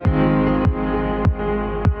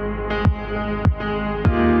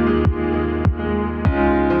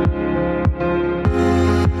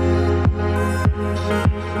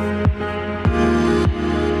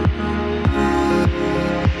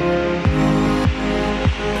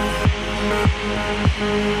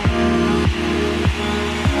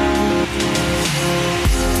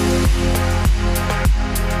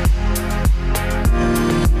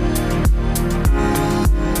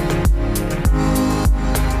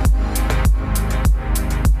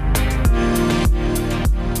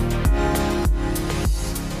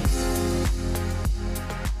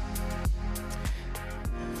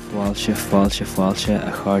Fáilte,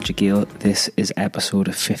 a Cháirde Gael. This is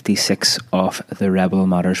episode 56 of the Rebel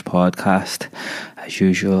Matters podcast. As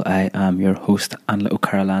usual, I am your host, Anla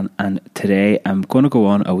O'Carolan, and today I'm going to go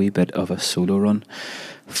on a wee bit of a solo run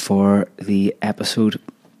for the episode.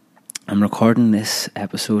 I'm recording this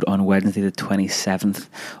episode on Wednesday the 27th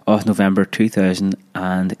of November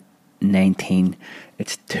 2019.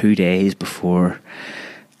 It's 2 days before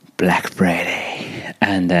Black Friday,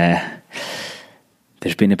 and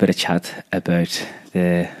there's been a bit of chat about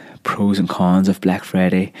the pros and cons of Black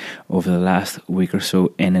Friday over the last week or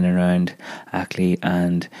so in and around Ackley,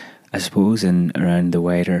 and I suppose in around the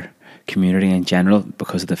wider community in general,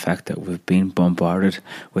 because of the fact that we've been bombarded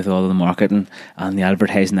with all of the marketing and the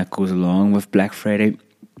advertising that goes along with Black Friday.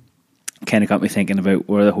 Kind of got me thinking about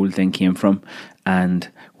where the whole thing came from and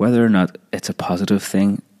whether or not it's a positive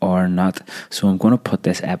thing or not. So I'm going to put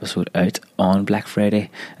this episode out on Black Friday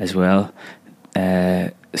as well,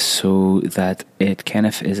 so that it kind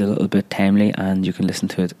of is a little bit timely and you can listen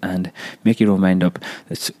to it and make your own mind up.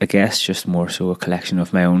 It's, I guess, just more so a collection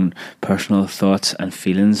of my own personal thoughts and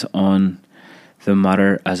feelings on the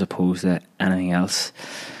matter as opposed to anything else.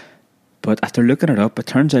 But after looking it up, it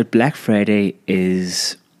turns out Black Friday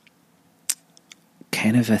is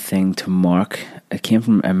kind of a thing to mark. It came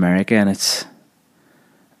from America, and it's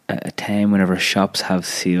a time whenever shops have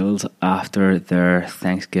sales after their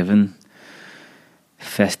Thanksgiving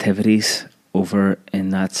festivities over in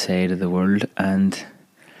that side of the world. And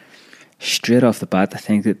straight off the bat, I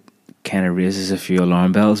think it kind of raises a few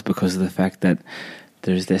alarm bells because of the fact that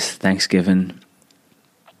there's this Thanksgiving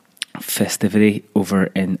festivity over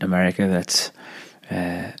in America that's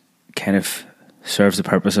kind of serves the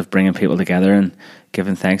purpose of bringing people together and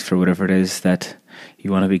giving thanks for whatever it is that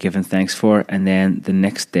you want to be giving thanks for. And then the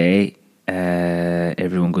next day,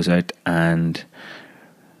 everyone goes out and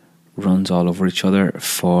runs all over each other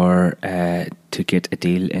for to get a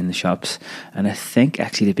deal in the shops. And I think,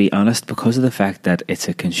 actually, to be honest, because of the fact that it's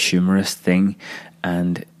a consumerist thing,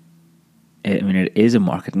 and it is a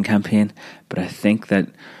marketing campaign, but I think that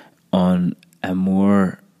on a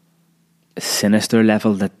more sinister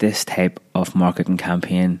level, that this type of marketing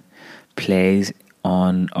campaign plays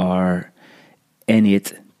on our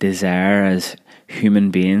innate desire as human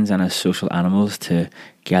beings and as social animals to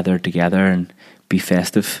gather together and be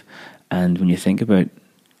festive. And when you think about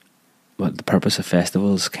what the purpose of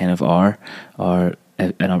festivals kind of are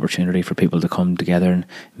an opportunity for people to come together and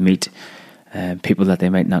meet people that they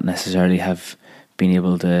might not necessarily have been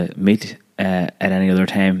able to meet at any other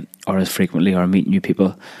time or as frequently, or meet new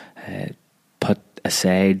people, put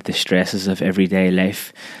aside the stresses of everyday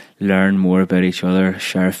life, learn more about each other,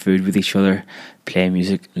 share food with each other, play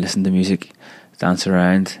music, listen to music, dance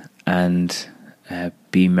around, and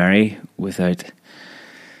be merry without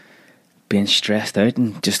being stressed out,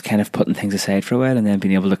 and just kind of putting things aside for a while, and then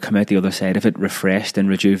being able to come out the other side of it refreshed and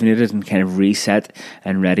rejuvenated and kind of reset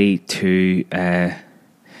and ready to get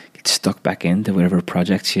stuck back into whatever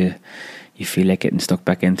projects you feel like getting stuck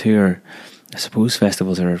back into. Or I suppose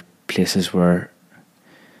festivals are places where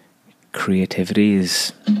creativity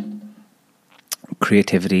is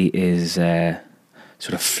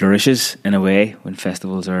sort of flourishes in a way when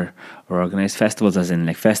festivals are organised. Festivals as in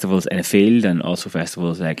like festivals in a field, and also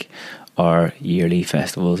festivals like our yearly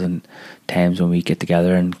festivals and times when we get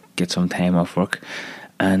together and get some time off work.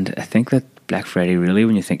 And I think that Black Friday, really,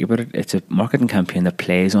 when you think about it, it's a marketing campaign that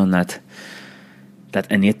plays on that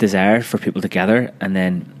innate desire for people to gather, and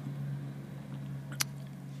then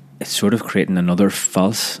it's sort of creating another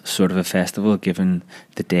false sort of a festival, giving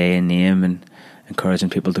the day a name and encouraging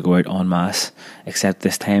people to go out en masse. Except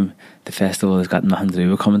this time the festival has got nothing to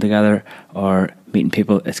do with coming together or meeting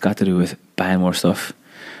people. It's got to do with buying more stuff.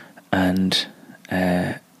 And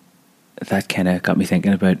that kind of got me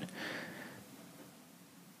thinking about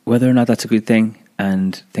whether or not that's a good thing,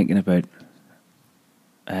 and thinking about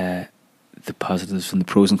the positives and the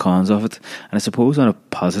pros and cons of it. And I suppose on a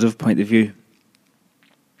positive point of view,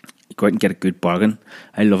 you go out and get a good bargain.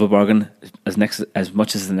 I love a bargain as much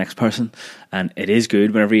as the next person, and it is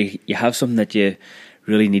good whenever you have something that you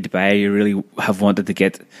really need to buy, you really have wanted to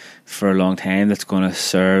get for a long time, that's going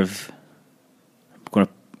to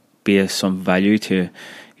be of some value to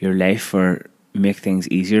your life, or make things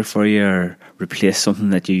easier for you, or replace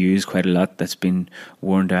something that you use quite a lot that's been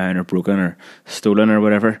worn down or broken or stolen or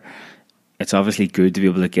whatever. It's obviously good to be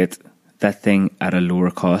able to get that thing at a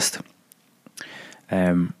lower cost.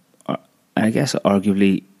 I guess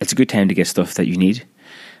arguably it's a good time to get stuff that you need,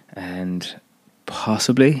 and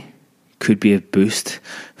possibly could be a boost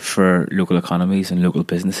for local economies and local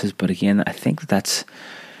businesses. But again, I think that's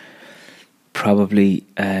probably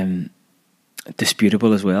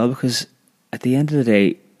disputable as well, because at the end of the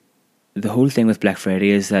day, the whole thing with Black Friday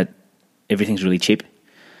is that everything's really cheap.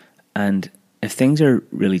 And if things are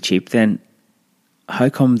really cheap, then how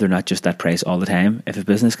come they're not just that price all the time? If a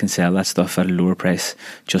business can sell that stuff at a lower price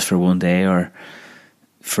just for one day or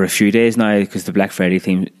for a few days now, because the Black Friday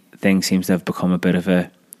thing seems to have become a bit of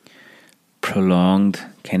a prolonged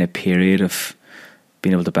kind of period of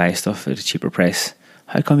being able to buy stuff at a cheaper price.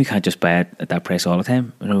 How come you can't just buy it at that price all the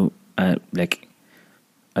time? Are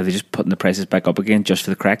they just putting the prices back up again just for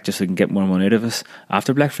the crack, just so they can get more money out of us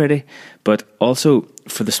after Black Friday? But also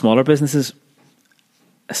for the smaller businesses,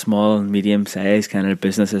 small and medium sized kind of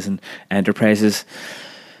businesses and enterprises,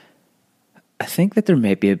 I think that there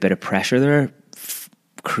may be a bit of pressure there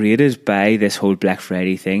created by this whole Black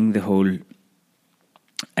Friday thing, the whole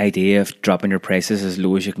idea of dropping your prices as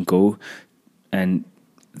low as you can go. And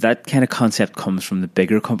that kind of concept comes from the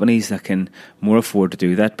bigger companies that can more afford to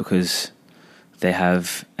do that because they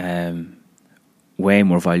have way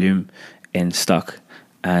more volume in stock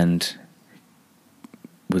and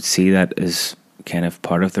would see that as kind of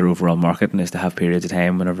part of their overall market, and is to have periods of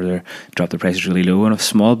time whenever they drop their prices really low. And if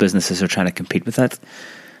small businesses are trying to compete with that,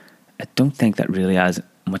 I don't think that really adds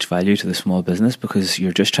much value to the small business, because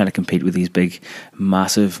you're just trying to compete with these big,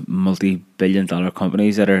 massive, multi-billion-dollar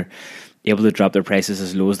companies that are able to drop their prices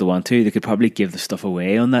as low as they want to. They could probably give the stuff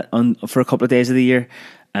away for a couple of days of the year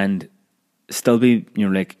and still be,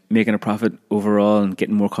 making a profit overall and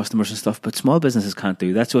getting more customers and stuff. But small businesses can't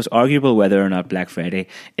do that. So it's arguable whether or not Black Friday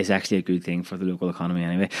is actually a good thing for the local economy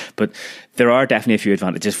anyway. But there are definitely a few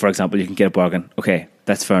advantages. For example, you can get a bargain. Okay,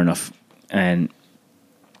 that's fair enough. And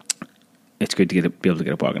it's good to be able to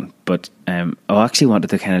get a bargain. But I actually wanted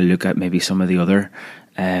to kind of look at maybe some of the other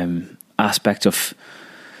aspects of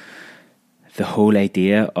the whole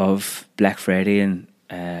idea of Black Friday and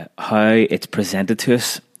how it's presented to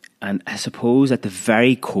us. And I suppose at the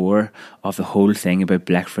very core of the whole thing about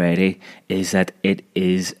Black Friday is that it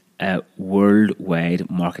is a worldwide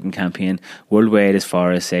marketing campaign. Worldwide as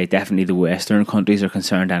far as, say, definitely the Western countries are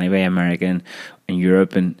concerned anyway, America and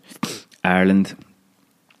Europe and Ireland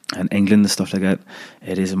and England and stuff like that.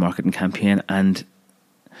 It is a marketing campaign. And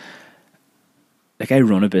I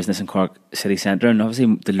run a business in Cork city centre, and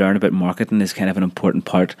obviously to learn about marketing is kind of an important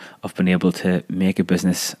part of being able to make a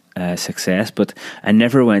business success. But I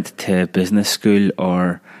never went to business school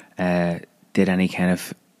or did any kind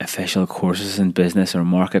of official courses in business or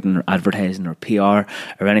marketing or advertising or PR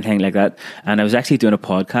or anything like that. And I was actually doing a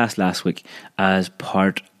podcast last week as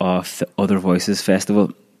part of the Other Voices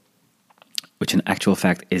Festival, which in actual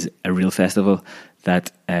fact is a real festival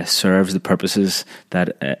that serves the purposes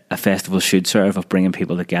that a festival should serve, of bringing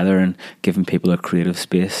people together and giving people a creative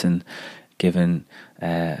space and giving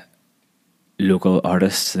local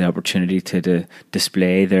artists the opportunity to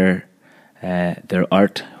display their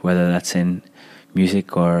art, whether that's in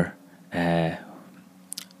music or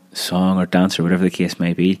song or dance or whatever the case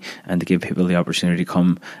may be, and to give people the opportunity to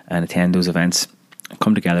come and attend those events,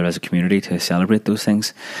 come together as a community to celebrate those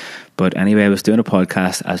things. But anyway, I was doing a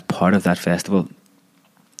podcast as part of that festival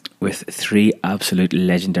with three absolute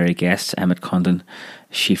legendary guests: Emmett Condon,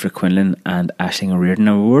 Shifra Quinlan and Aisling O'Riordan.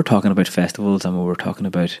 And we were talking about festivals, and we were talking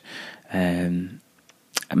about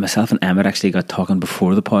myself and Emmett actually got talking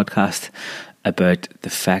before the podcast about the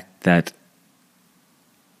fact that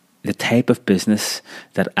the type of business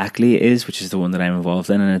that Ackley is, which is the one that I'm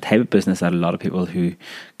involved in, and the type of business that a lot of people who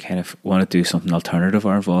kind of want to do something alternative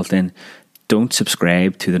are involved in, don't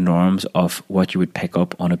subscribe to the norms of what you would pick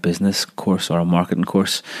up on a business course or a marketing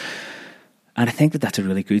course. And I think that that's a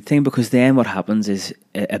really good thing, because then what happens is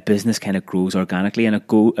a business kind of grows organically, and it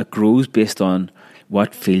grows based on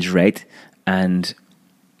what feels right and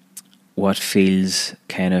what feels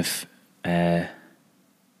kind of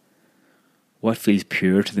what feels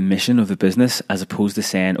pure to the mission of the business, as opposed to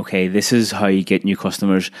saying, okay, this is how you get new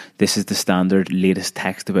customers, this is the standard latest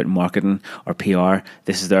text about marketing or PR,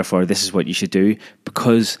 this is what you should do.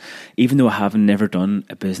 Because even though I have never done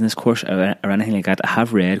a business course or anything like that, I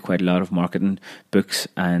have read quite a lot of marketing books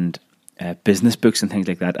and business books and things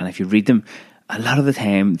like that. And if you read them, a lot of the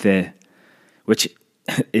time, which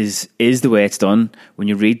is the way it's done, when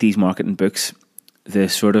you read these marketing books, the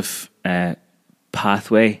sort of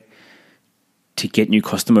pathway to get new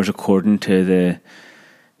customers according to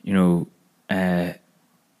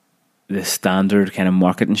the standard kind of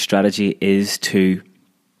marketing strategy is to,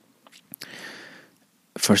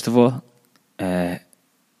 first of all,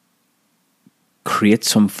 create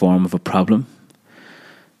some form of a problem,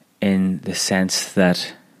 in the sense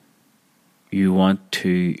that you want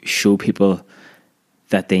to show people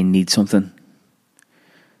that they need something,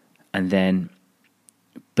 and then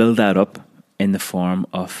build that up in the form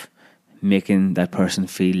of making that person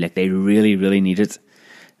feel like they really, really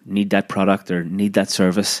need that product or need that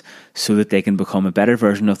service, so that they can become a better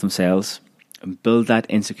version of themselves and build that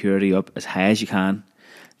insecurity up as high as you can.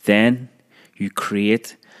 Then you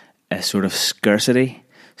create a sort of scarcity,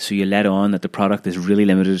 so you let on that the product is really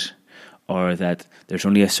limited, or that there's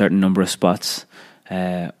only a certain number of spots,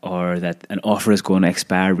 or that an offer is going to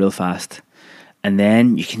expire real fast. And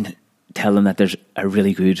then you can tell them that there's a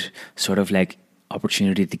really good sort of like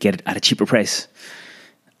opportunity to get it at a cheaper price,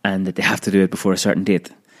 and that they have to do it before a certain date,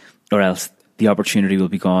 or else the opportunity will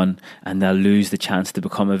be gone and they'll lose the chance to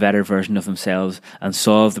become a better version of themselves and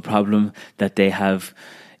solve the problem that they have,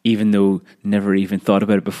 even though never even thought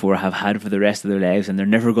about it before, have had for the rest of their lives. And they're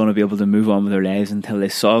never going to be able to move on with their lives until they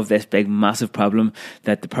solve this big massive problem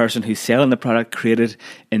that the person who's selling the product created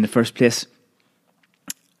in the first place.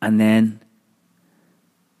 And then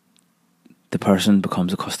the person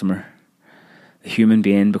becomes a customer. The human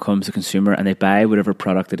being becomes a consumer, and they buy whatever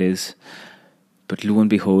product it is. But lo and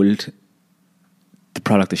behold, the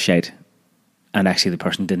product is shite, and actually the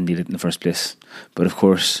person didn't need it in the first place. But of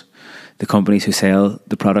course, the companies who sell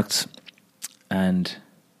the products and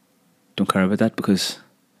don't care about that, because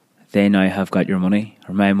they now have got your money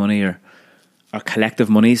or my money or our collective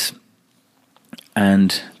monies,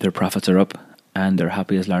 and their profits are up and they're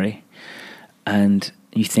happy as Larry. And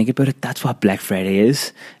you think about it, that's what Black Friday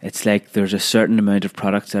is. It's like there's a certain amount of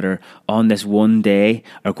products that are on this one day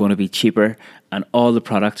are going to be cheaper, and all the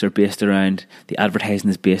products are based around, the advertising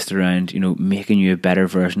is based around, making you a better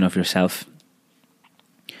version of yourself.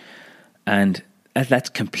 And that's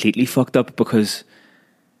completely fucked up, because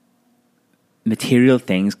material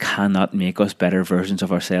things cannot make us better versions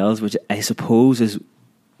of ourselves, which I suppose is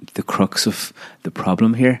the crux of the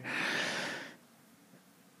problem here.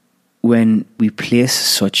 When we place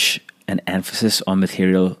such an emphasis on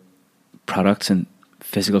material products and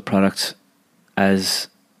physical products as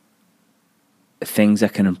things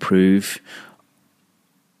that can improve,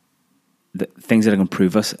 the things that can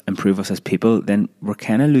improve us as people, then we're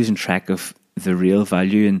kind of losing track of the real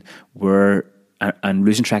value, and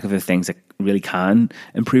losing track of the things that really can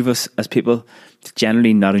improve us as people. It's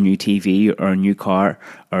generally not a new TV or a new car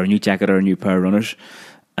or a new jacket or a new pair of runners,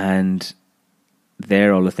 and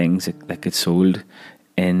they're all the things that get sold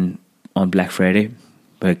on Black Friday.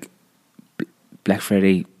 But Black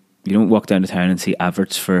Friday, you don't walk down to town and see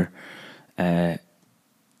adverts for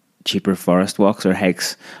cheaper forest walks or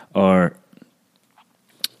hikes, or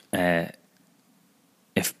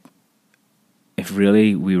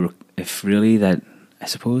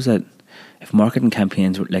if marketing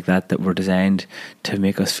campaigns were like that were designed to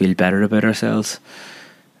make us feel better about ourselves,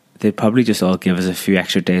 they'd probably just all give us a few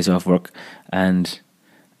extra days off work and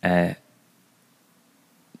I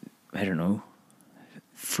don't know,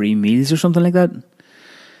 free meals or something like that,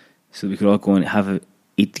 so we could all go and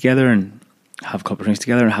eat together and have a couple of drinks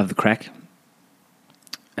together and have the crack.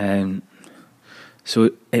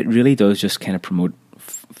 So it really does just kind of promote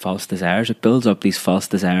false desires. It builds up these false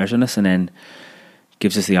desires in us, and then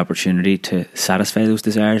gives us the opportunity to satisfy those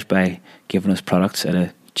desires by giving us products at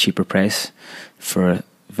a cheaper price for a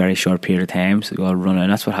very short period of time. So we all run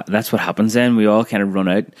out. That's what happens then. We all kind of run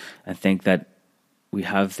out and think that we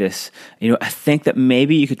have this. I think that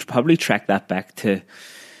maybe you could probably track that back to,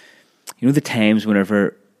 the times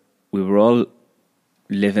whenever we were all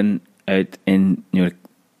living out in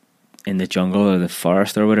the jungle or the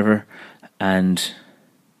forest or whatever, and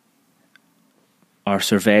our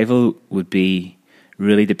survival would be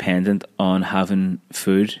really dependent on having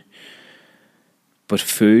food, but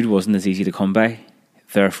food wasn't as easy to come by.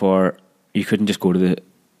 Therefore, you couldn't just go to the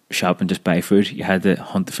shop and just buy food. You had to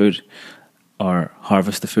hunt the food or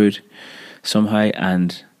harvest the food somehow,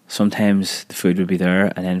 and sometimes the food would be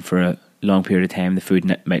there, and then for a long period of time the food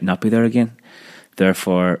might not be there again.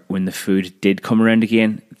 Therefore, when the food did come around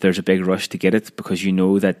again, there's a big rush to get it, because you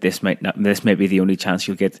know that this might be the only chance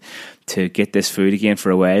you'll get to get this food again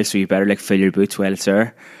for a while, so you better fill your boots while it's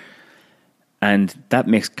there. And that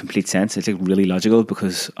makes complete sense. It's really logical,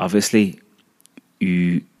 because obviously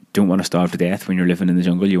you don't want to starve to death when you're living in the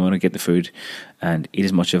jungle. You want to get the food and eat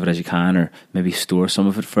as much of it as you can, or maybe store some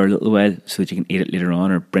of it for a little while so that you can eat it later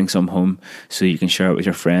on, or bring some home so you can share it with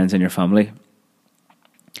your friends and your family.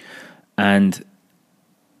 And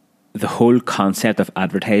the whole concept of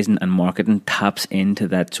advertising and marketing taps into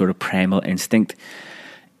that sort of primal instinct,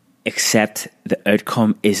 except the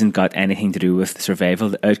outcome isn't got anything to do with survival.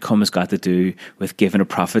 The outcome has got to do with giving a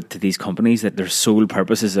profit to these companies, that their sole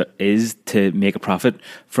purpose is to make a profit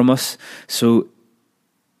from us. So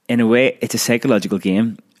in a way, it's a psychological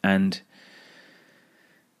game, and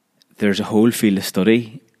there's a whole field of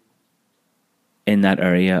study in that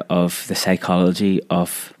area of the psychology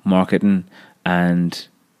of marketing and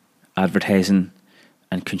advertising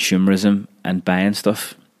and consumerism and buying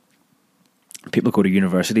stuff. People go to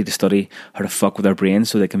university to study how to fuck with our brains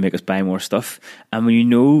so they can make us buy more stuff. And when you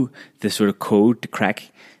know the sort of code to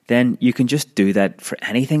crack, then you can just do that for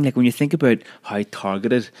anything. Like when you think about how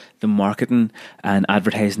targeted the marketing and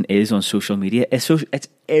advertising is on social media, it's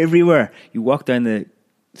everywhere. You walk down into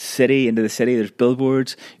the city, there's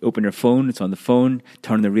billboards, you open your phone, it's on the phone,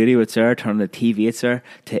 turn on the radio, it's there, turn on the TV, it's there,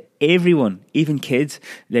 to everyone, even kids.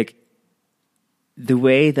 Like, the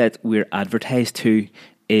way that we're advertised to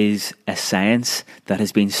is a science that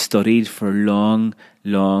has been studied for long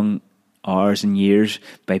hours and years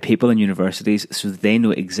by people in universities, so that they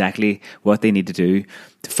know exactly what they need to do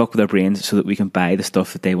to fuck with our brains so that we can buy the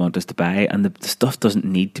stuff that they want us to buy. And the stuff doesn't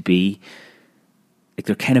need to be, like,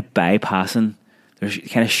 they're kind of bypassing, they're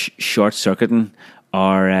kind of short-circuiting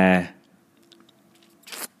our, I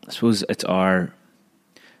suppose it's our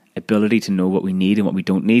ability to know what we need and what we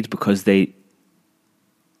don't need, because they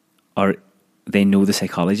know the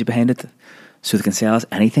psychology behind it, so they can sell us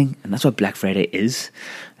anything. And that's what Black Friday is.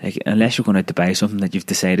 Like, unless you're going out to buy something that you've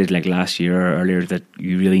decided, like last year or earlier, that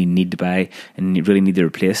you really need to buy and you really need to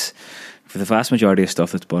replace, for the vast majority of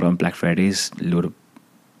stuff that's bought on Black Friday is a load of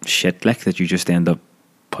shit, like, that you just end up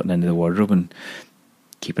putting into the wardrobe and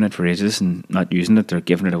keeping it for ages and not using it, or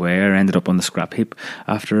giving it away, or ended up on the scrap heap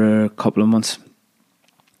after a couple of months.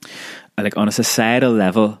 Like, on a societal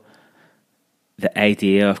level, the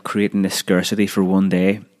idea of creating this scarcity for one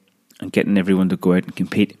day and getting everyone to go out and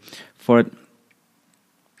compete for it,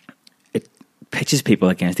 it pitches people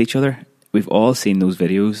against each other. We've all seen those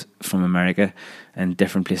videos from America and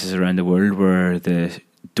different places around the world where the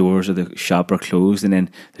doors of the shop are closed, and then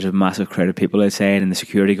there's a massive crowd of people outside, and the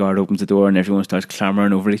security guard opens the door and everyone starts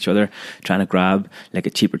clambering over each other trying to grab like a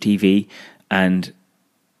cheaper TV, and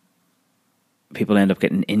people end up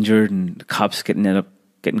getting injured, and the cops end up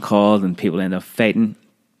getting called, and people end up fighting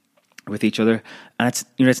with each other. And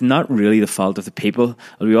it's not really the fault of the people.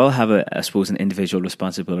 We all have I suppose, an individual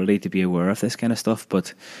responsibility to be aware of this kind of stuff,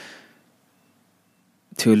 but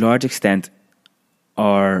to a large extent,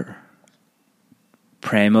 our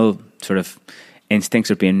primal sort of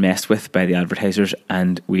instincts are being messed with by the advertisers,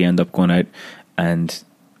 and we end up going out and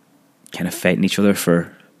kind of fighting each other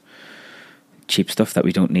for cheap stuff that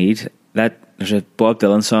we don't need. There's a Bob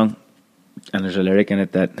Dylan song, and there's a lyric in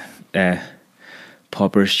it that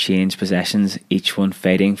paupers change possessions, each one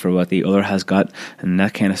fighting for what the other has got, and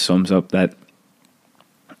that kind of sums up that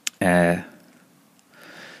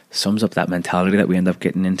mentality that we end up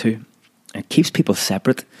getting into. It keeps people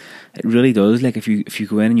separate. It really does. Like, if you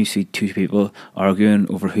go in and you see two people arguing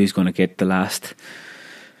over who's going to get the last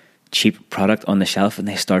cheap product on the shelf, and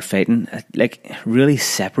they start fighting, it, like, really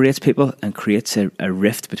separates people and creates a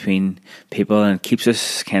rift between people, and keeps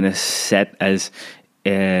us kind of set as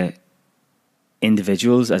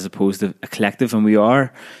individuals as opposed to a collective. And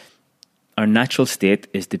our natural state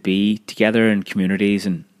is to be together in communities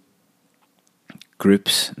and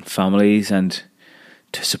groups and families, and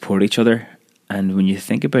to support each other. And when you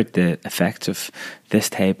think about the effects of this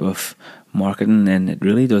type of marketing, then it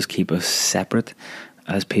really does keep us separate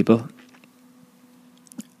as people.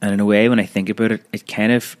 And in a way, when I think about it, it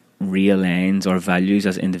kind of realigns our values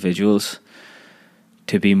as individuals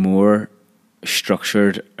to be more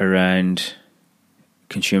structured around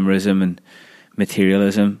consumerism and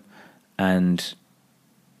materialism, and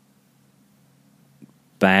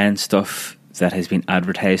buying stuff that has been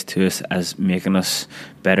advertised to us as making us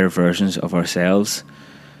better versions of ourselves.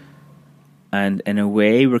 And in a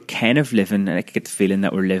way, we're kind of living, and I get the feeling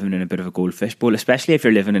that we're living in a bit of a goldfish bowl, especially if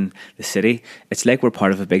you're living in the city. It's like we're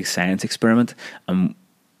part of a big science experiment.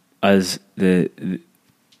 As the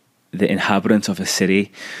inhabitants of a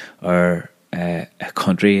city or a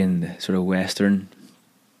country in the sort of Western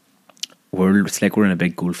world, it's like we're in a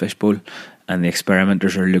big goldfish bowl, and the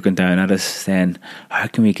experimenters are looking down at us saying, how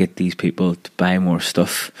can we get these people to buy more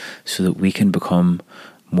stuff so that we can become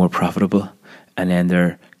more profitable? And then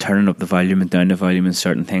they're turning up the volume and down the volume in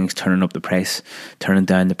certain things, turning up the price, turning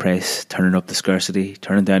down the price, turning up the scarcity,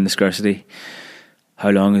 turning down the scarcity. How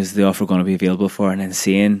long is the offer going to be available for? And then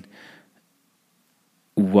seeing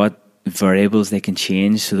what variables they can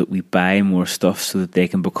change so that we buy more stuff so that they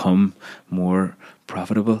can become more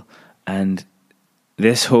profitable. And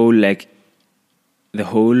this whole, the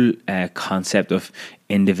whole concept of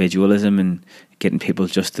individualism and getting people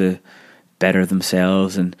just to better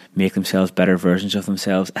themselves and make themselves better versions of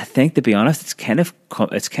themselves, I think, to be honest, it's kind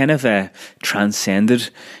of transcended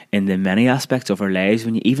in the many aspects of our lives.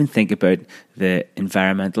 When you even think about the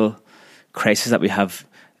environmental crisis that we have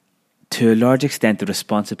to a large extent, the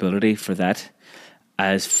responsibility for that,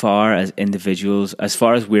 as far as individuals, as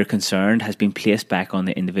far as we're concerned, has been placed back on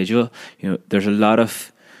the individual. You know, there's a lot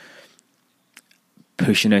of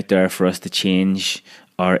pushing out there for us to change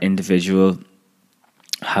our individual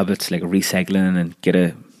habits, like recycling and get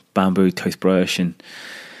a bamboo toothbrush and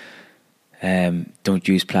don't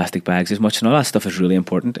use plastic bags as much, and all that stuff is really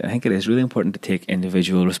important. I think it is really important to take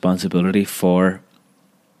individual responsibility for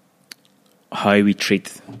how we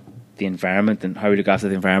treat the environment and how we look after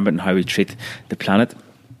the environment and how we treat the planet.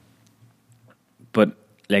 But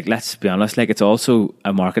like, let's be honest, like, it's also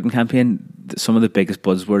a marketing campaign. Some of the biggest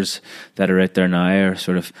buzzwords that are out there now are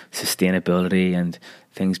sort of sustainability and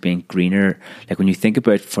things being greener. Like, when you think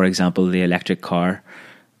about, for example, the electric car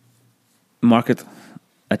market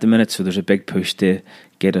at the minute, so there's a big push to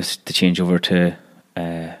get us to change over to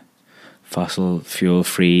fossil fuel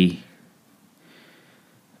free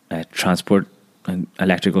transport and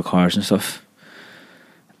electrical cars and stuff.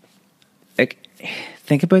 Like,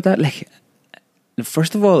 think about that. Like,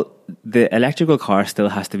 first of all, the electrical car still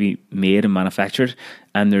has to be made and manufactured,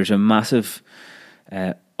 and there's a massive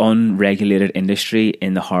unregulated industry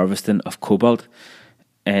in the harvesting of cobalt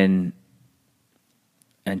in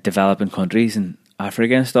developing countries and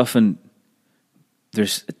Africa and stuff, and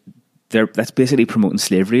that's basically promoting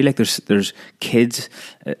slavery. Like, there's kids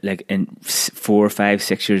like in 4, 5,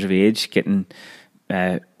 6 years of age getting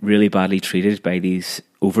really badly treated by these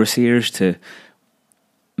overseers to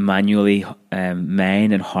manually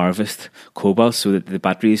mine and harvest cobalt so that the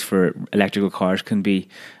batteries for electrical cars can be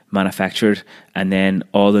manufactured, and then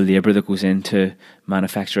all the labour that goes into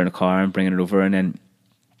manufacturing a car and bringing it over. And then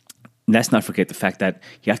let's not forget the fact that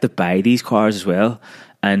you have to buy these cars as well.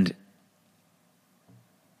 And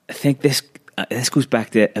I think this goes back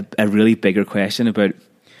to a really bigger question about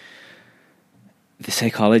the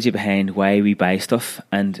psychology behind why we buy stuff.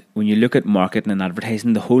 And when you look at marketing and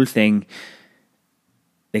advertising, the whole thing,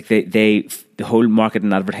 like the whole market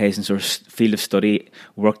and advertising sort of field of study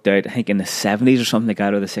worked out, I think in the 70s or something like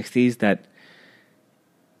that, or the 60s, that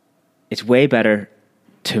it's way better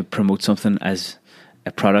to promote something as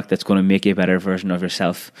a product that's going to make you a better version of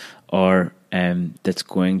yourself, or that's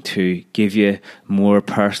going to give you more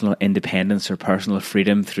personal independence or personal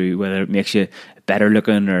freedom through whether it makes you better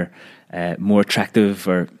looking or more attractive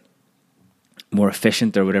or more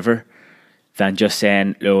efficient or whatever, than just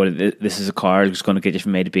saying, oh, this is a car that's going to get you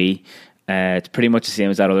from A to B. It's pretty much the same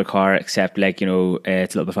as that other car, except, like, you know,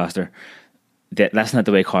 it's a little bit faster. That's not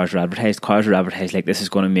the way cars are advertised. Cars are advertised like this is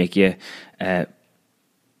going to make you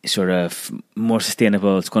sort of more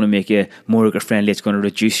sustainable. It's going to make you more eco-friendly. It's going to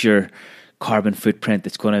reduce your carbon footprint.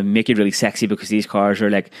 It's going to make it really sexy because these cars are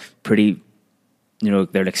like pretty, you know,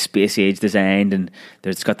 they're like space age designed, and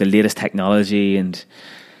it's got the latest technology. And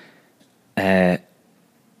but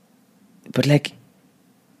like,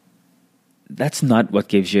 that's not what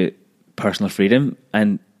gives you personal freedom,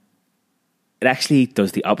 and it actually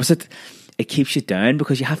does the opposite. It keeps you down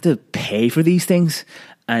because you have to pay for these things.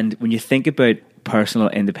 And when you think about personal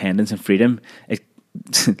independence and freedom, it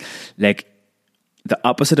like, the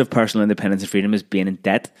opposite of personal independence and freedom is being in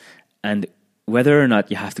debt. And whether or not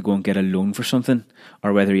you have to go and get a loan for something,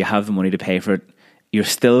 or whether you have the money to pay for it, you're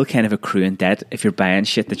still kind of accruing debt if you're buying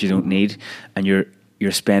shit that you don't need, and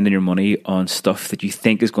you're spending your money on stuff that you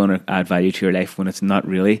think is going to add value to your life when it's not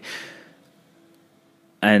really.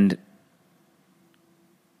 And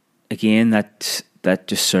again, that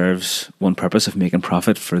just serves one purpose of making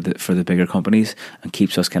profit for the bigger companies, and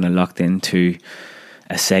keeps us kind of locked into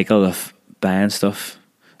a cycle of buying stuff,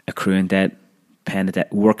 accruing debt, paying the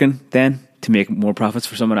debt, working then to make more profits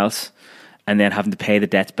for someone else, and then having to pay the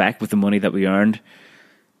debts back with the money that we earned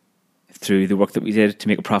through the work that we did to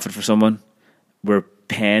make a profit for someone. We're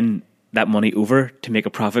paying that money over to make a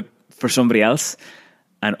profit for somebody else,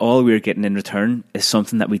 and all we're getting in return is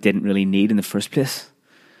something that we didn't really need in the first place.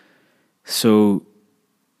 So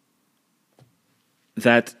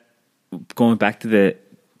that, going back to the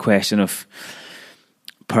question of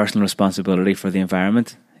personal responsibility for the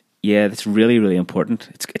environment, yeah, that's really, really important.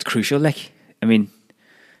 It's crucial. Like, I mean,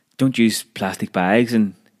 don't use plastic bags,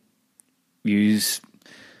 and use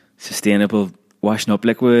sustainable washing up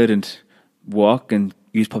liquid, and walk and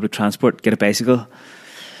use public transport, get a bicycle,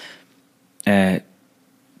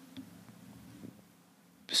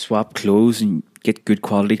 swap clothes and get good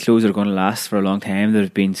quality clothes that are going to last for a long time, that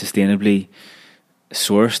have been sustainably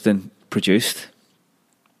sourced and produced.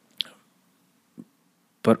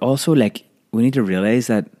 But also, like, we need to realise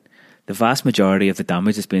that the vast majority of the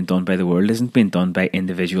damage that's being done by the world isn't being done by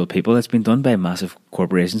individual people. It's been done by massive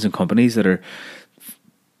corporations and companies that are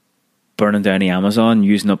burning down the Amazon,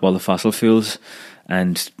 using up all the fossil fuels,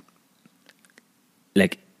 and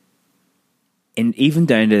like, in even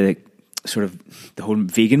down to like, sort of the whole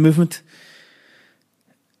vegan movement.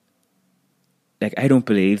 Like, I don't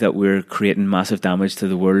believe that we're creating massive damage to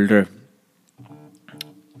the world or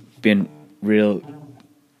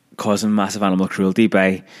causing massive animal cruelty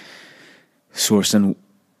by sourcing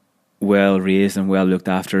well raised and well looked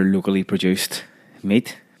after locally produced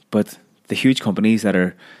meat. But the huge companies that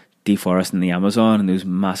are deforesting the Amazon and those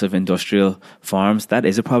massive industrial farms, that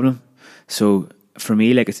is a problem. So for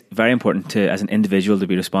me, like, it's very important to, as an individual, to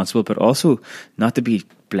be responsible, but also not to be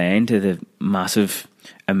blind to the massive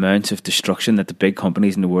amounts of destruction that the big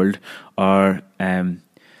companies in the world are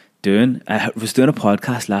doing. I was doing a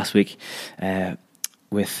podcast last week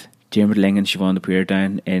with Diarmuid Ling and Siobhan DePuir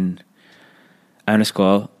down in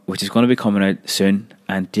Anascall, which is going to be coming out soon.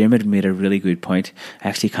 And Diarmuid made a really good point. I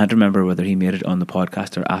actually can't remember whether he made it on the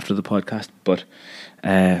podcast or after the podcast, but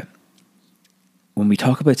when we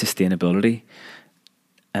talk about sustainability,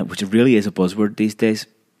 which really is a buzzword these days,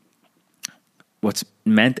 what's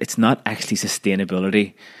meant, it's not actually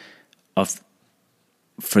sustainability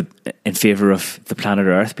in favour of the planet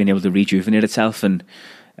Earth being able to rejuvenate itself and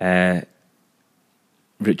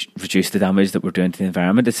reduce the damage that we're doing to the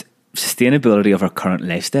environment. It's sustainability of our current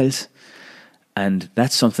lifestyles, and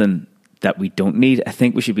that's something that we don't need. I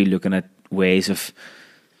think we should be looking at ways of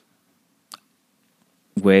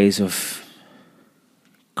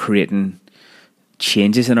creating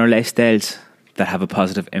changes in our lifestyles that have a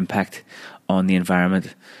positive impact on the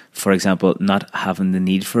environment. For example, not having the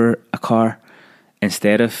need for a car.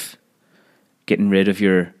 Instead of getting rid of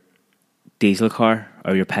your diesel car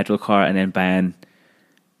or your petrol car and then buying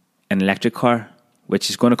an electric car,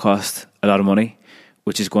 which is going to cost a lot of money,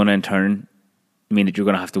 which is going to in turn mean that you're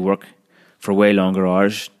going to have to work for way longer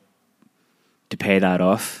hours to pay that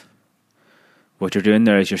off. What you're doing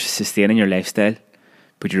there is you're sustaining your lifestyle,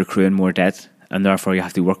 but you're accruing more debt, and therefore you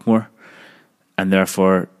have to work more, and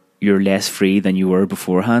therefore you're less free than you were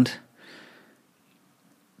beforehand.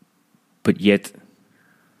 But yet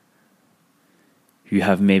you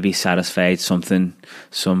have maybe satisfied some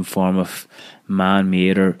form of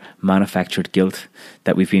man-made or manufactured guilt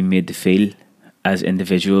that we've been made to feel as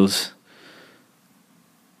individuals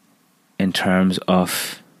in terms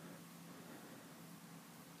of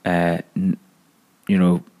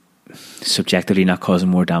subjectively not causing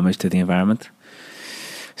more damage to the environment.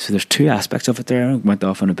 So there's two aspects of it there. I went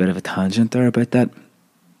off on a bit of a tangent there about that.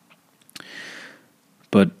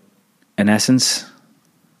 But in essence,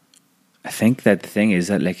 I think that the thing is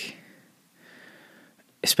that, like,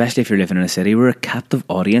 especially if you're living in a city, we're a captive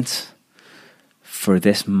audience for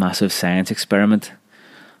this massive science experiment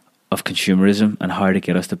of consumerism and how to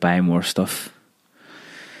get us to buy more stuff.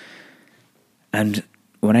 And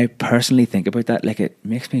when I personally think about that, like, it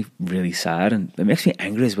makes me really sad, and it makes me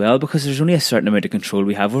angry as well, because there's only a certain amount of control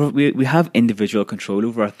we have. We have individual control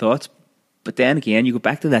over our thoughts, but then again, you go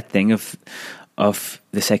back to that thing of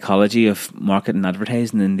the psychology of market and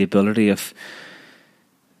advertising and the ability of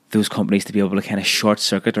those companies to be able to kind of short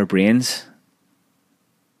circuit our brains.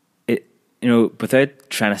 Without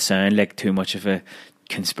trying to sound like too much of a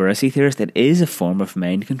conspiracy theorist, it is a form of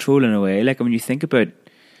mind control in a way. Like, when you think about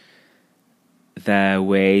the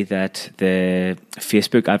way that the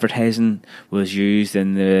Facebook advertising was used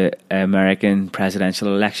in the American presidential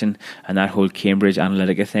election and that whole Cambridge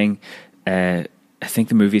Analytica thing, I think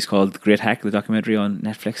the movie's called The Great Hack, the documentary on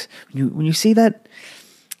Netflix. When you see that,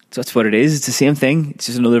 that's what it is. It's the same thing. It's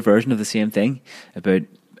just another version of the same thing about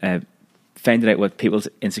finding out what people's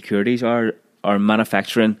insecurities are, or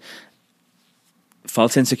manufacturing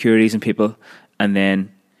false insecurities in people, and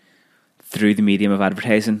then through the medium of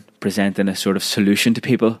advertising, presenting a sort of solution to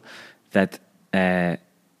people that,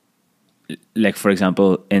 like, for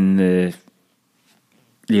example, in the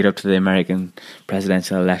lead up to the American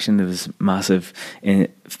presidential election, there was massive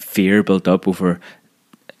fear built up over,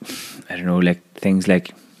 I don't know, like things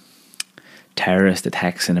like terrorist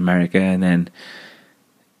attacks in America, and then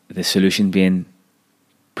the solution being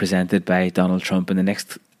presented by Donald Trump in the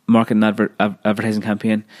next marketing advertising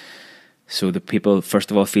campaign. So the people,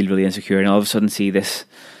 first of all, feel really insecure, and all of a sudden see this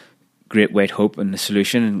great white hope and the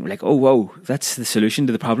solution, and we're like, oh, whoa, that's the solution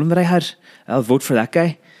to the problem that I had. I'll vote for that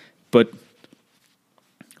guy. But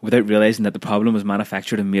without realising that the problem was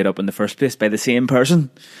manufactured and made up in the first place by the same person.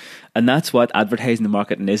 And that's what advertising and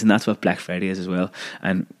marketing is, and that's what Black Friday is as well.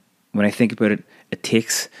 And when I think about it, it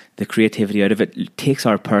takes the creativity out of it. It takes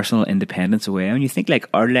our personal independence away. And you think, like,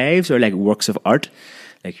 our lives are like works of art.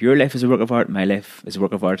 Like, your life is a work of art, my life is a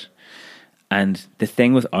work of art. And the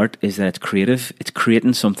thing with art is that it's creative. It's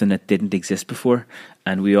creating something that didn't exist before.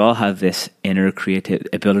 And we all have this inner creative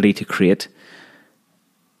ability to create.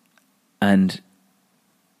 And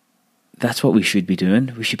that's what we should be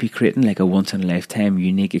doing. We should be creating like a once in a lifetime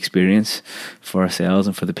unique experience for ourselves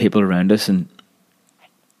and for the people around us, and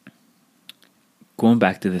going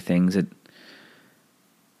back to the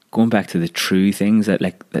true things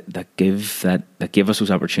that give us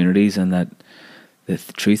those opportunities, and that the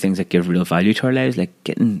true things that give real value to our lives, like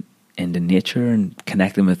getting into nature and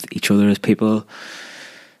connecting with each other as people,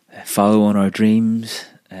 following our dreams,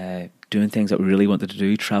 doing things that we really wanted to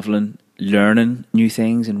do, traveling, learning new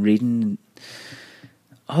things and reading.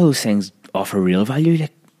 All those things offer real value.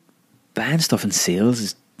 Like buying stuff in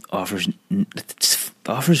sales offers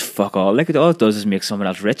fuck all. Like all it does is make someone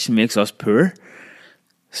else rich and makes us poor.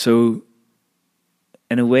 So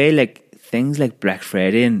in a way, like things like Black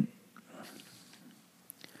Friday, and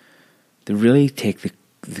they really take the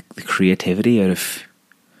creativity out of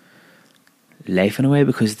life in a way,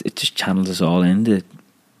 because it just channels us all into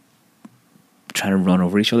trying to run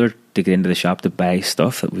over each other to get into the shop to buy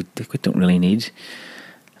stuff that we don't really need,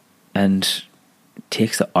 and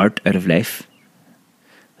takes the art out of life,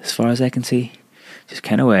 as far as I can see. Just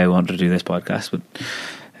kind of way I wanted to do this podcast. But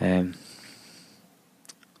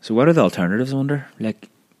so what are the alternatives, I wonder? Like,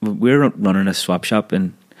 we're running a swap shop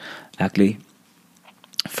in Ackley.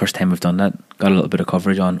 First time we've done that. Got a little bit of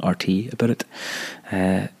coverage on RT about it.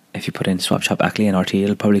 If you put in swap shop Ackley and RT,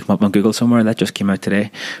 it'll probably come up on Google somewhere. That just came out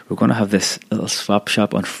today. We're going to have this little swap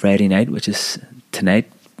shop on Friday night, which is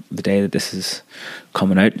tonight, the day that this is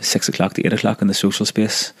coming out, 6 o'clock to 8 o'clock in the social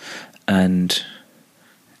space, and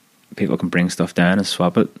people can bring stuff down and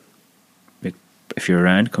swap it. If you're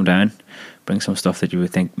around, come down, bring some stuff that you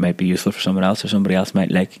would think might be useful for someone else, or somebody else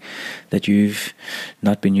might like, that you've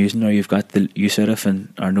not been using, or you've got the use out of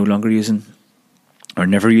and are no longer using, or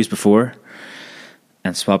never used before,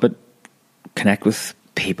 and swap it. Connect with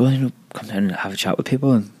people, come down and have a chat with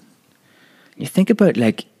people. And you think about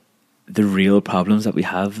like the real problems that we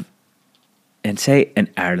have, and say in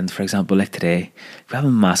Ireland, for example, like today, we have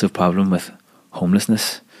a massive problem with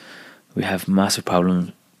homelessness. We have massive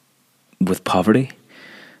problems with poverty,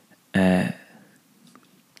 and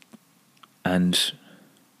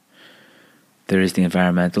there is the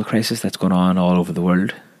environmental crisis that's going on all over the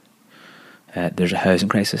world. There's a housing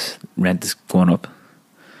crisis. Rent is going up,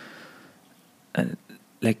 and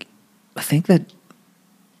like I think that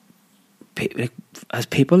as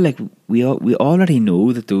people, like we already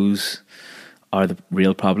know that those are the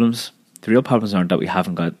real problems. The real problems aren't that we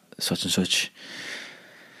haven't got such and such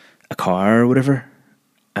a car or whatever.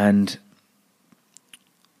 And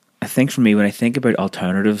I think for me, when I think about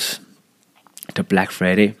alternatives to Black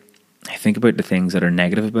Friday, I think about the things that are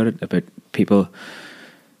negative about it, about people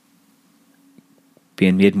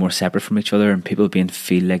being made more separate from each other, and people being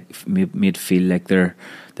made feel like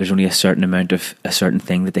there's only a certain amount of a certain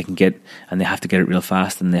thing that they can get, and they have to get it real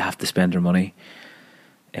fast, and they have to spend their money.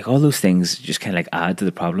 Like all those things just kind of like add to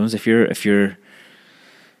the problems. If you're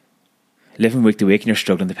living week to week and you're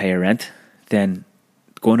struggling to pay your rent, then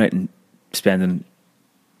going out and spending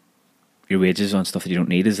your wages on stuff that you don't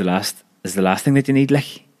need is the last thing that you need,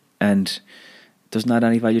 like, and doesn't add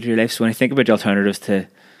any value to your life. So when I think about the alternatives to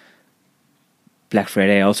Black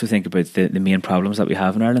Friday, I also think about the main problems that we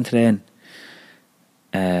have in Ireland today,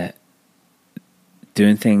 and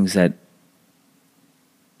doing things that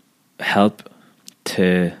help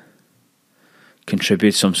to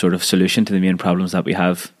contribute some sort of solution to the main problems that we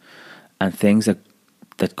have, and things that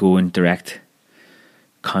go in direct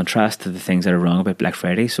contrast to the things that are wrong about Black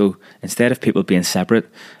Friday. So instead of people being separate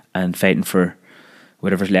and fighting for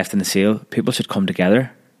whatever's left in the sale, people should come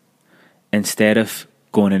together. Instead of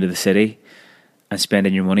going into the city and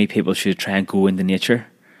spending your money, people should try and go into nature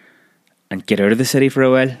and get out of the city for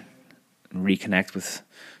a while and reconnect with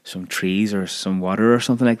some trees or some water or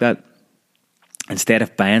something like that. Instead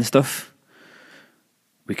of buying stuff,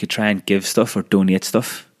 we could try and give stuff or donate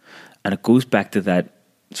stuff. And it goes back to that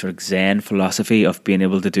sort of Zen philosophy of being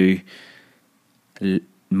able to do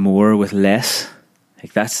more with less.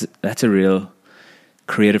 Like that's a real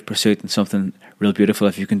creative pursuit, and something real beautiful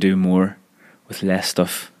if you can do more with less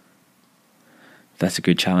stuff. That's a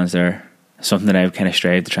good challenge there. Something that I've kind of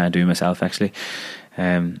strived to try and do myself, actually.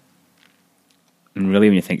 And really,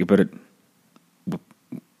 when you think about it,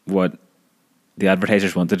 what the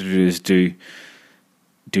advertisers wanted to do is do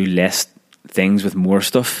less things with more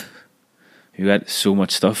stuff. You got so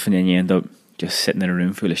much stuff, and then you end up just sitting in a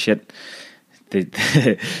room full of shit. We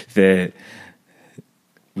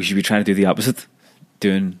should be trying to do the opposite,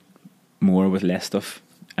 doing more with less stuff.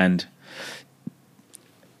 And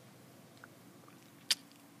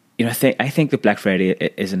I think that Black Friday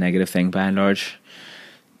is a negative thing by and large.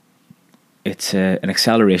 It's an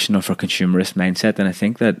acceleration of our consumerist mindset, and I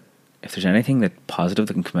think that if there's anything that positive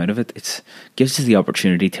that can come out of it, it gives us the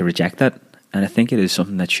opportunity to reject that. And I think it is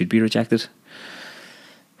something that should be rejected.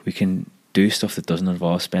 We can do stuff that doesn't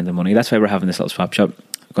involve spending money. That's why we're having this little swap shop.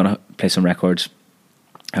 We're going to play some records,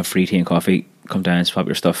 have free tea and coffee, come down, swap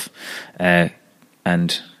your stuff, or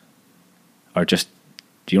just,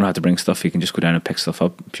 you don't have to bring stuff, you can just go down and pick stuff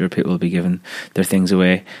up. I'm sure people will be giving their things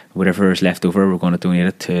away. Whatever is left over, we're going to donate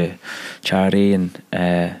it to charity and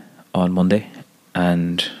on Monday.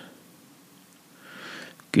 And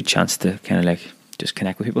good chance to kind of like just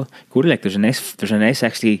connect with people. Go to like, there's a nice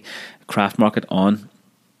actually craft market on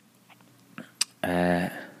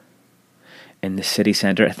in the city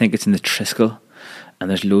centre. I think it's in the Triskel, and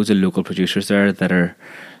there's loads of local producers there that are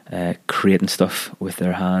creating stuff with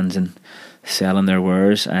their hands and selling their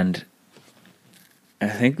wares. And I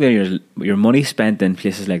think that your money spent in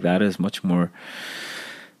places like that is much more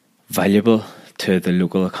valuable to the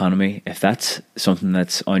local economy. If that's something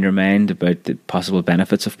that's on your mind about the possible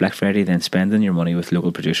benefits of Black Friday, then spending your money with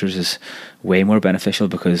local producers is way more beneficial,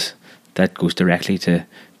 because that goes directly to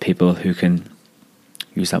people who can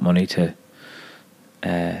use that money to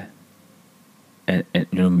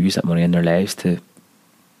use that money in their lives to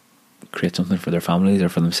create something for their families or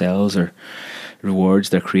for themselves, or rewards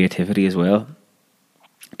their creativity as well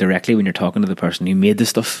directly when you're talking to the person who made the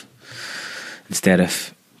stuff, instead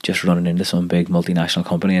of just running into some big multinational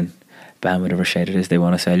company and buying whatever shit it is they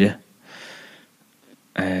want to sell you.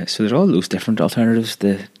 So there's all those different alternatives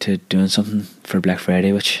to doing something for Black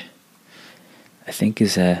Friday, which I think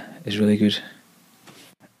is really good.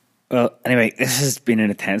 Well, anyway, this has been an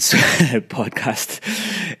intense podcast.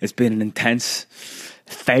 It's been an intense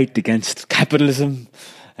fight against capitalism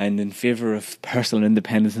and in favour of personal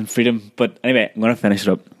independence and freedom. But anyway, I'm going to finish it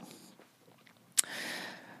up.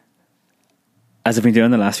 As I've been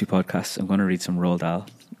doing the last few podcasts, I'm going to read some Roald Dahl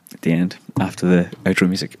at the end, after the outro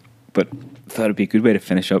music. But I thought it'd be a good way to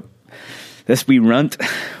finish up this wee rant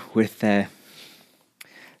with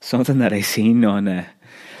something that I seen on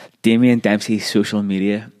Damien Dempsey's social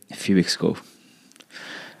media a few weeks ago.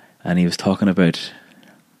 And he was talking about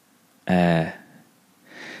the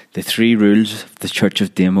 3 rules of the Church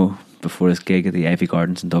of Demo before his gig at the Ivy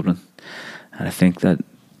Gardens in Dublin. And I think that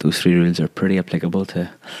those 3 rules are pretty applicable to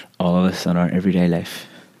all of us in our everyday life.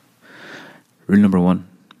 Rule number 1: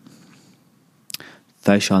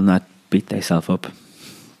 thou shalt not beat thyself up,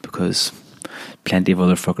 because plenty of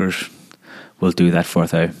other fuckers will do that for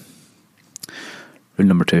thou. Rule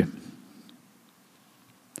number 2: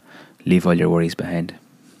 leave all your worries behind.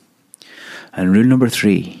 And rule number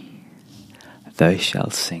 3: thou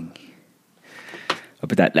shalt sing.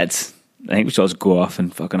 About that, lads, I think we should also go off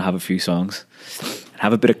and fucking have a few songs,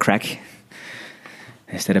 have a bit of crack,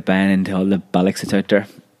 instead of buying into all the bollocks that's out there.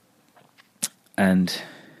 And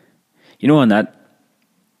on that,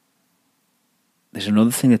 there's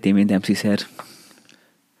another thing that Damien Dempsey said,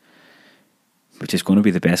 which is going to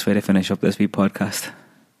be the best way to finish up this wee podcast.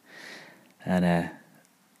 And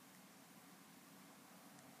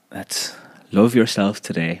that's love yourself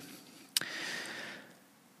today.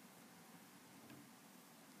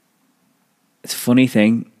 It's a funny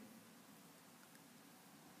thing,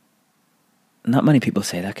 not many people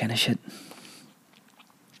say that kind of shit.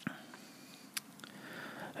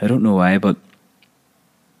 I don't know why, but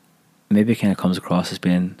maybe it kind of comes across as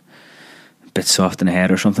being a bit soft in the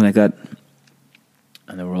head or something like that.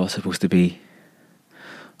 And they were all supposed to be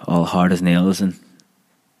all hard as nails and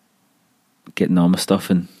getting on with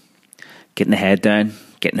stuff and getting the head down,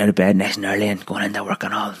 getting out of bed nice and early and going into work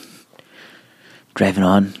and all, driving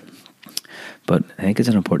on. But I think it's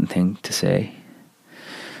an important thing to say.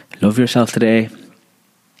 Love yourself today.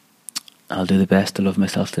 I'll do the best to love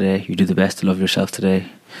myself today. You do the best to love yourself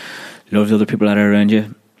today. Love the other people that are around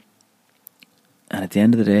you. And at the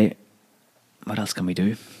end of the day, what else can we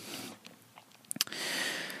do?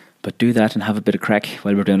 But do that and have a bit of crack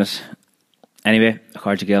while we're doing it. Anyway,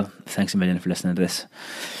 Acharja Gael, thanks a million for listening to this.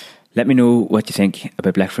 Let me know what you think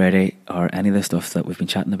about Black Friday or any of the stuff that we've been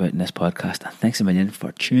chatting about in this podcast. And thanks a million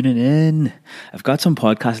for tuning in. I've got some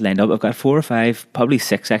podcasts lined up. I've got 4 or 5, probably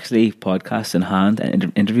 6 actually, podcasts in hand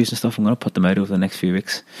and interviews and stuff. I'm going to put them out over the next few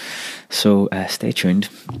weeks. So stay tuned.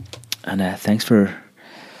 And thanks for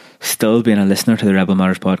still being a listener to the Rebel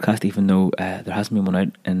Matters podcast, even though there hasn't been one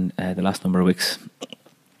out in the last number of weeks.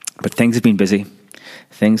 But things have been busy.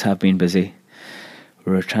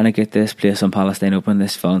 We're trying to get this place on Palestine open,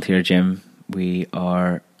 this volunteer gym. We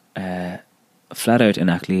are flat out in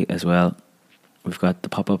Ackley as well. We've got the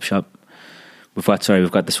pop-up shop. We've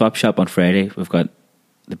got the swap shop on Friday. We've got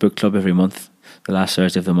the book club every month, the last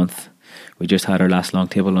Thursday of the month. We just had our last long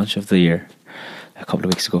table lunch of the year a couple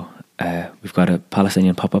of weeks ago. we've got a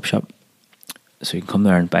Palestinian pop-up shop. So you can come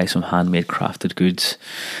there and buy some handmade crafted goods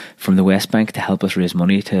from the West Bank to help us raise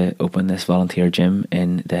money to open this volunteer gym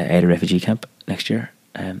in the Ada refugee camp next year.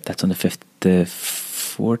 That's on the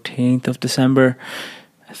 14th of December,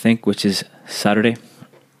 I think, which is Saturday.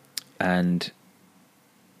 And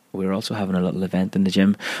we're also having a little event in the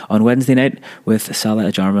gym on Wednesday night with Salah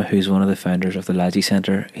Ajarma, who's one of the founders of the Laji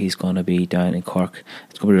Centre. He's going to be down in Cork.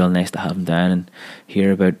 It's going to be real nice to have him down and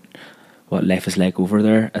hear about what life is like over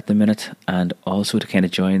there at the minute, and also to kind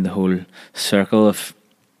of join the whole circle of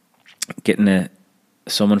getting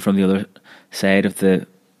someone from the other side of the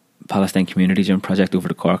Palestine Community Gym project over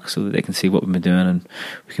to Cork so that they can see what we've been doing and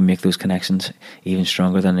we can make those connections even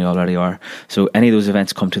stronger than they already are. So any of those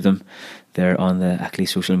events, come to them. They're on the Ackley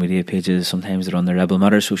social media pages. Sometimes they're on the Rebel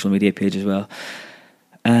Matters social media page as well.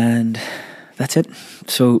 And that's it.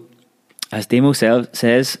 So as Demo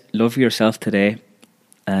says, love yourself today.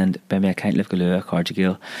 And by me, I can't live Galua,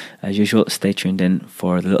 Cardigal. As usual, stay tuned in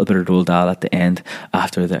for the little bit of Roald Dahl at the end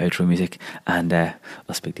after the outro music. And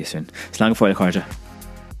I'll speak to you soon. Slán go fóill, Cardia.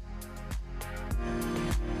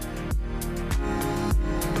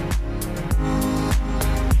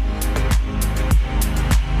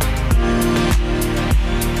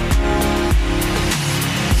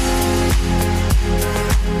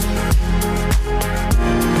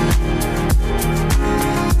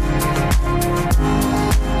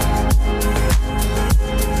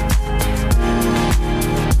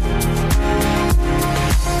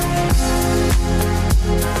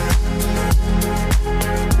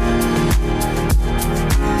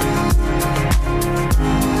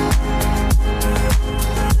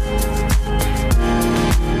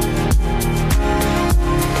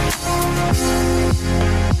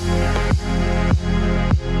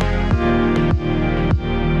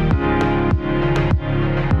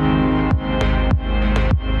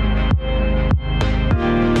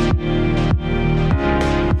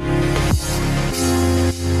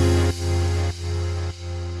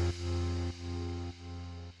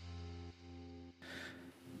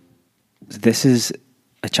 This is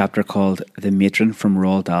a chapter called The Matron from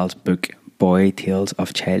Roald Dahl's book Boy Tales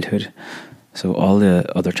of Childhood. So all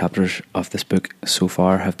the other chapters of this book so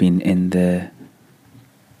far have been in the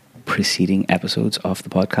preceding episodes of the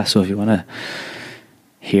podcast. So if you want to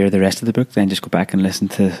hear the rest of the book, then just go back and listen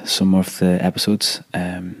to some of the episodes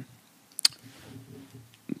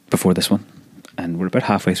before this one. And we're about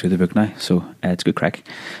halfway through the book now, so it's good crack.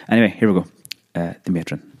 Anyway, here we go. The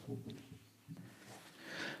Matron.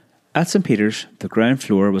 At St. Peter's, the ground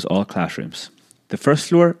floor was all classrooms. The first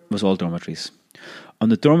floor was all dormitories. On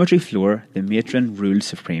the dormitory floor, the matron ruled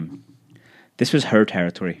supreme. This was her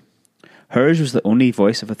territory. Hers was the only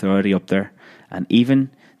voice of authority up there, and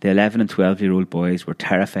even the 11 and 12-year-old boys were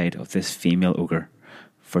terrified of this female ogre,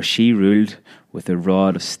 for she ruled with a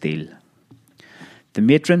rod of steel. The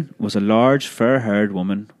matron was a large, fair-haired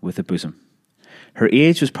woman with a bosom. Her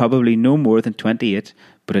age was probably no more than 28,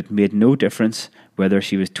 but it made no difference whether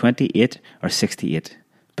she was 28 or 68,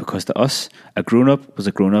 because to us, a grown-up was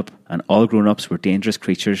a grown-up, and all grown-ups were dangerous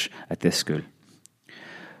creatures at this school.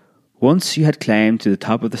 Once you had climbed to the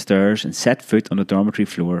top of the stairs and set foot on the dormitory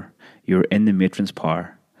floor, you were in the matron's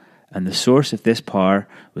power, and the source of this power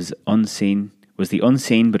was the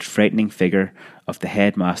unseen but frightening figure of the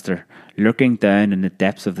headmaster lurking down in the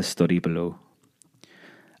depths of the study below.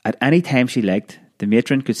 At any time she liked, the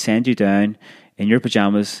matron could send you down in your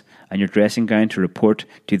pyjamas and your dressing gown to report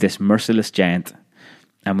to this merciless giant,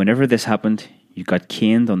 and whenever this happened, you got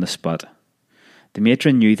caned on the spot. The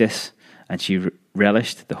matron knew this, and she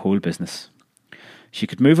relished the whole business. She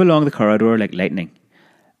could move along the corridor like lightning,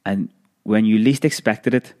 and when you least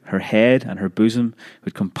expected it, her head and her bosom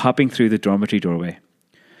would come popping through the dormitory doorway.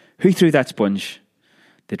 "Who threw that sponge?"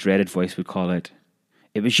 the dreaded voice would call out.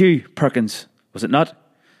 "It was you, Perkins, was it not?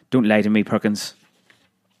 Don't lie to me, Perkins.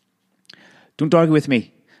 Don't argue with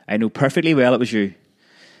me. I know perfectly well it was you.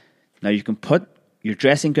 Now you can put your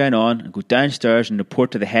dressing gown on and go downstairs and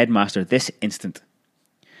report to the headmaster this instant."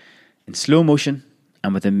 In slow motion,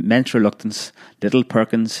 and with immense reluctance, little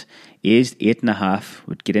Perkins, aged 8.5,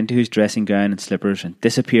 would get into his dressing gown and slippers and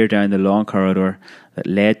disappear down the long corridor that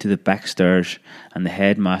led to the back stairs and the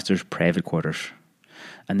headmaster's private quarters.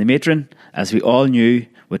 And the matron, as we all knew,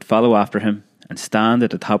 would follow after him and stand at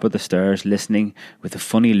the top of the stairs listening with a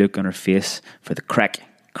funny look on her face for the crack,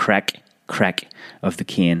 crack, crack of the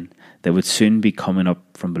cane that would soon be coming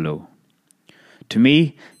up from below. To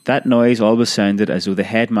me, that noise always sounded as though the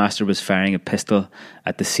headmaster was firing a pistol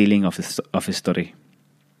at the ceiling of his study.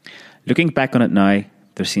 Looking back on it now,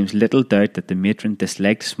 there seems little doubt that the matron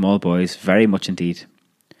disliked small boys very much indeed.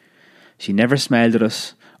 She never smiled at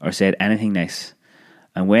us or said anything nice.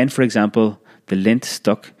 And when, for example, the lint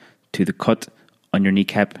stuck to the cut on your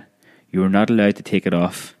kneecap, you were not allowed to take it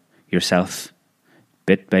off yourself,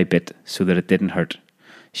 bit by bit, so that it didn't hurt.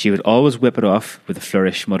 She would always whip it off with a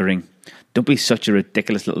flourish, muttering, "Don't be such a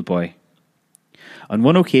ridiculous little boy." On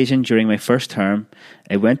one occasion during my first term,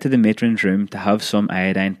 I went to the matron's room to have some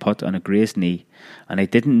iodine put on a grazed knee, and I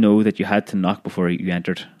didn't know that you had to knock before you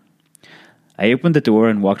entered. I opened the door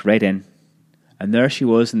and walked right in, and there she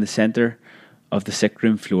was in the centre of the sick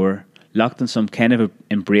room floor, locked in some kind of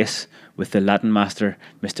embrace with the Latin master,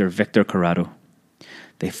 Mr. Victor Corrado.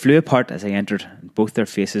 They flew apart as I entered, and both their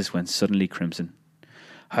faces went suddenly crimson.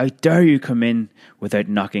 "How dare you come in without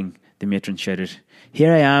knocking?" the matron shouted.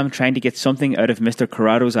 "Here I am trying to get something out of Mr.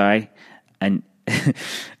 Corrado's eye, and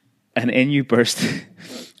and in you burst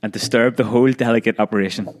and disturb the whole delicate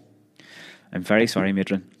operation." "I'm very sorry,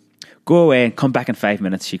 matron." "Go away and come back in 5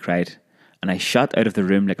 minutes," she cried, and I shot out of the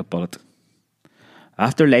room like a bullet.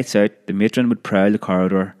 After lights out, the matron would prowl the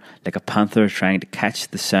corridor like a panther trying to catch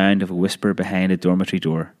the sound of a whisper behind a dormitory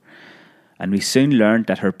door, and we soon learned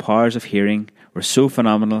that her powers of hearing were so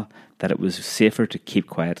phenomenal that it was safer to keep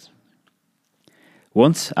quiet.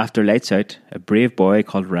 Once, after lights out, a brave boy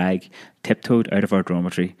called Rag tiptoed out of our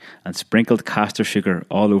dormitory and sprinkled castor sugar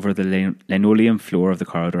all over the linoleum floor of the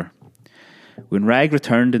corridor. When Rag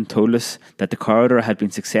returned and told us that the corridor had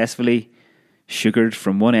been successfully sugared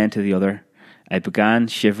from one end to the other, I began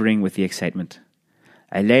shivering with the excitement.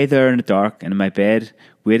 I lay there in the dark and in my bed,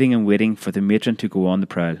 waiting and waiting for the matron to go on the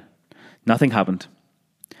prowl. Nothing happened.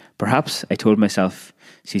 Perhaps, I told myself,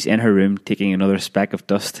 she's in her room taking another speck of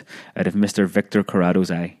dust out of Mr. Victor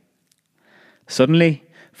Corrado's eye. Suddenly,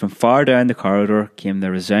 from far down the corridor came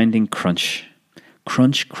the resounding crunch.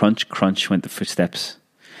 Crunch, crunch, crunch went the footsteps.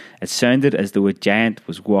 It sounded as though a giant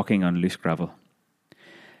was walking on loose gravel.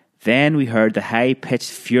 Then we heard the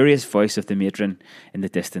high-pitched, furious voice of the matron in the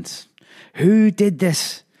distance. "Who did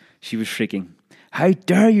this?" she was shrieking. "How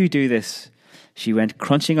dare you do this?" She went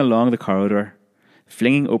crunching along the corridor,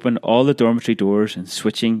 flinging open all the dormitory doors and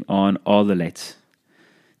switching on all the lights.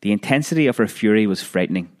 The intensity of her fury was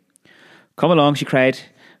frightening. "Come along," she cried,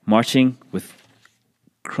 marching with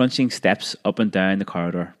crunching steps up and down the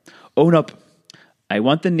corridor. "Own up. I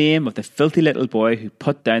want the name of the filthy little boy who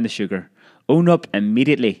put down the sugar. Own up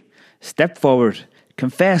immediately. Step forward.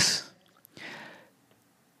 Confess."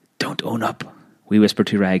 "Don't own up," we whispered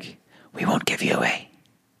to Rag. "We won't give you away."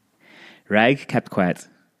 Rag kept quiet.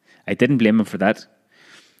 I didn't blame him for that.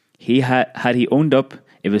 Had he owned up,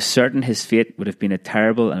 it was certain his fate would have been a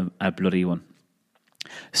terrible and a bloody one.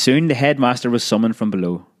 Soon the headmaster was summoned from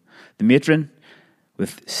below. The matron,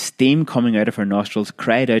 with steam coming out of her nostrils,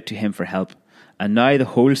 cried out to him for help, and now the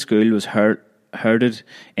whole school was herded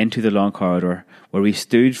into the long corridor, where we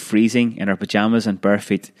stood freezing in our pyjamas and bare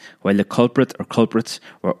feet, while the culprit or culprits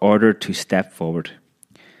were ordered to step forward.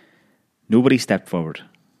 Nobody stepped forward.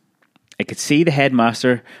 I could see the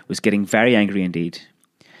headmaster was getting very angry indeed.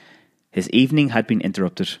 His evening had been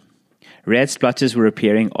interrupted. Red splotches were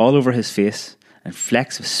appearing all over his face, and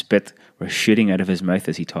flecks of spit were shooting out of his mouth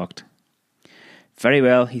as he talked. "Very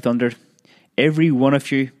well," he thundered. "Every one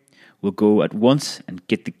of you will go at once and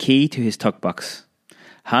get the key to his tuck box.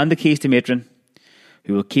 Hand the keys to matron,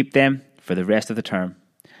 who will keep them for the rest of the term.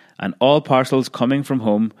 And all parcels coming from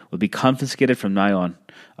home will be confiscated from now on.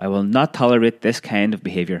 I will not tolerate this kind of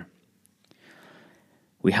behaviour."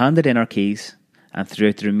 We handed in our keys, and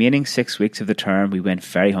throughout the remaining 6 weeks of the term we went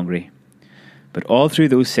very hungry. But all through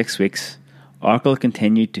those 6 weeks, Arkle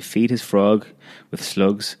continued to feed his frog with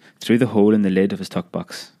slugs through the hole in the lid of his tuck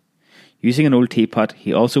box. Using an old teapot,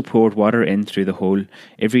 he also poured water in through the hole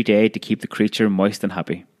every day to keep the creature moist and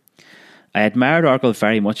happy. I admired Arkle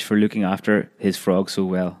very much for looking after his frog so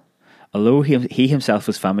well. Although he himself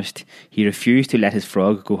was famished, he refused to let his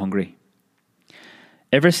frog go hungry.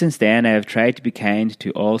 Ever since then, I have tried to be kind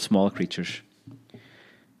to all small creatures.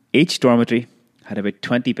 Each dormitory had about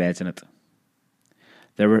 20 beds in it.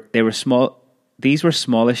 These were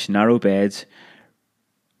smallish, narrow beds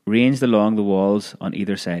ranged along the walls on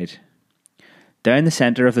either side. Down the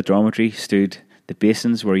centre of the dormitory stood the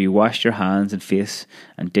basins where you washed your hands and face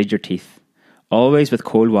and did your teeth, always with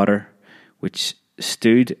cold water, which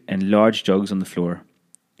stood in large jugs on the floor.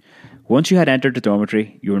 Once you had entered the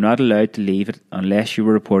dormitory, you were not allowed to leave it unless you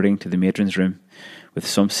were reporting to the matron's room with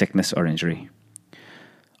some sickness or injury.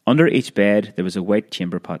 Under each bed there was a white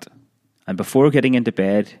chamber pot, and before getting into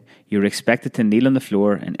bed, you were expected to kneel on the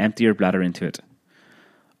floor and empty your bladder into it.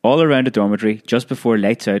 All around the dormitory, just before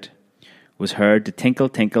lights out, was heard the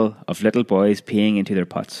tinkle-tinkle of little boys peeing into their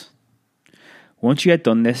pots. Once you had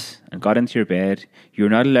done this and got into your bed, you were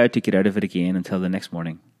not allowed to get out of it again until the next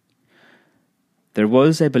morning. There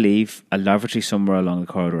was, I believe, a lavatory somewhere along the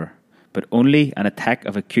corridor, but only an attack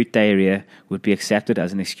of acute diarrhea would be accepted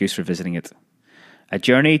as an excuse for visiting it. A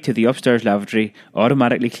journey to the upstairs lavatory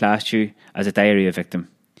automatically classed you as a diarrhea victim,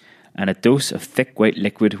 and a dose of thick white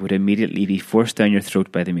liquid would immediately be forced down your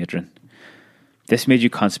throat by the matron. This made you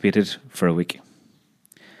constipated for a week.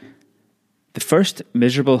 The first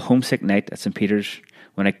miserable homesick night at St. Peter's,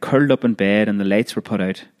 when I curled up in bed and the lights were put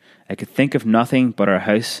out, I could think of nothing but our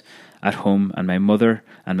house at home and my mother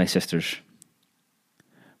and my sisters.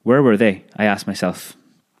 Where were they? I asked myself.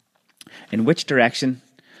 In which direction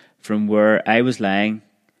from where I was lying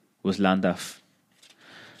was Llandaff?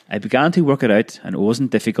 I began to work it out, and it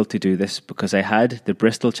wasn't difficult to do this because I had the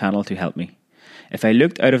Bristol Channel to help me. If I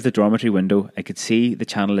looked out of the dormitory window, I could see the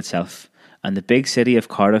channel itself, and the big city of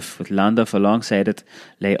Cardiff with Llandaff alongside it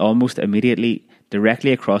lay almost immediately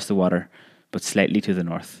directly across the water, but slightly to the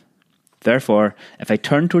north. Therefore, if I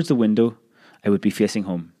turned towards the window, I would be facing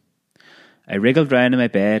home. I wriggled round in my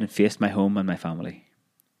bed and faced my home and my family.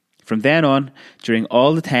 From then on, during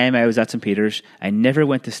all the time I was at St. Peter's, I never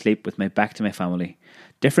went to sleep with my back to my family.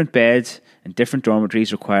 Different beds and different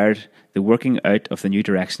dormitories required the working out of the new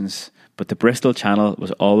directions, but the Bristol Channel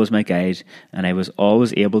was always my guide, and I was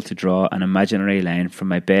always able to draw an imaginary line from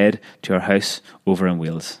my bed to our house over in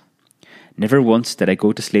Wales. Never once did I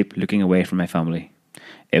go to sleep looking away from my family.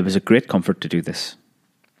 It was a great comfort to do this.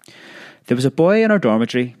 There was a boy in our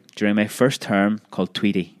dormitory during my first term called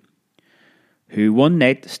Tweedy, who one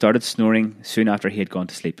night started snoring soon after he had gone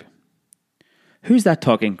to sleep. "Who's that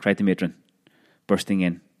talking?" cried the matron, bursting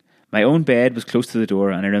in. My own bed was close to the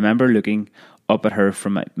door, and I remember looking up at her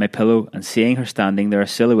from my pillow and seeing her standing there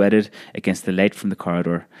silhouetted against the light from the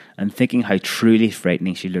corridor, and thinking how truly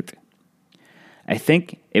frightening she looked. I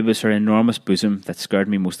think it was her enormous bosom that scared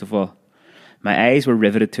me most of all. My eyes were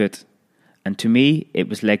riveted to it, and to me it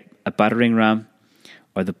was like a battering ram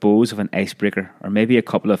or the bows of an icebreaker, or maybe a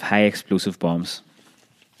couple of high explosive bombs.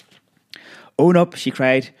 "Own up," she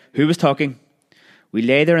cried. "Who was talking?" We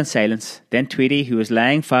lay there in silence. Then Tweedy, who was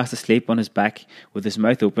lying fast asleep on his back with his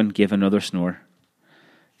mouth open, gave another snore.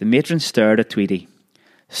 The matron stared at Tweedy.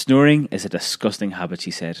 "Snoring is a disgusting habit,"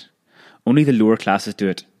 she said. "Only the lower classes do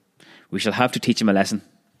it. We shall have to teach him a lesson."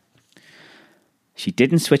 She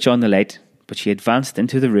didn't switch on the light, but she advanced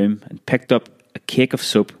into the room and picked up a cake of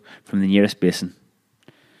soap from the nearest basin.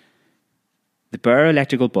 The bare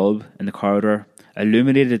electrical bulb in the corridor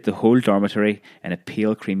illuminated the whole dormitory in a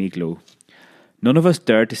pale creamy glow. None of us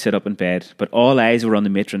dared to sit up in bed, but all eyes were on the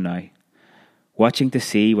matron now, watching to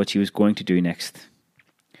see what she was going to do next.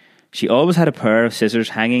 She always had a pair of scissors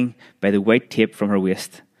hanging by the white tape from her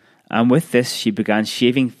waist, and with this she began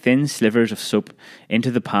shaving thin slivers of soap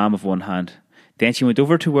into the palm of one hand. Then she went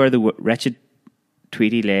over to where the wretched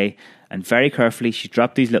Tweedy lay, and very carefully she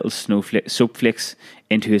dropped these little soap flakes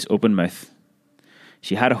into his open mouth.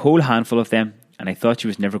 She had a whole handful of them, and I thought she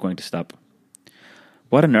was never going to stop.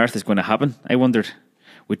 What on earth is going to happen? I wondered.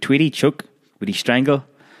 Would Tweedy choke? Would he strangle?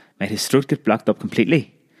 Might his throat get blocked up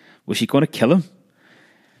completely? Was she going to kill him?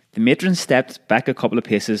 The matron stepped back a couple of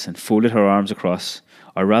paces and folded her arms across,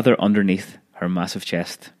 or rather underneath, her massive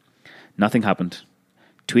chest. Nothing happened.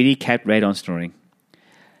 Tweedy kept right on snoring.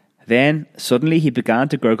 Then, suddenly he began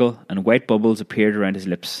to gurgle, and white bubbles appeared around his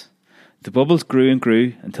lips. The bubbles grew and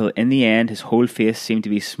grew, until in the end his whole face seemed to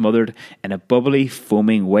be smothered in a bubbly,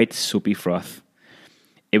 foaming, white, soapy froth.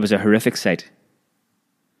 It was a horrific sight.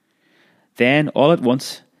 Then, all at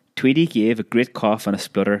once, Tweedy gave a great cough and a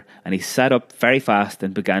splutter, and he sat up very fast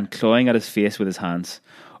and began clawing at his face with his hands.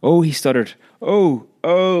 "Oh," he stuttered. Oh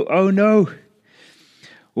no.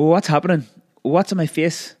 "What's happening? What's on my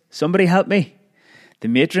face? Somebody help me." The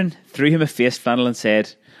matron threw him a face flannel and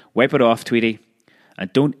said, "Wipe it off, Tweedy,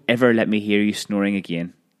 and don't ever let me hear you snoring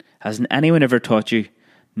again. Hasn't anyone ever taught you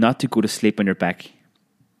not to go to sleep on your back?"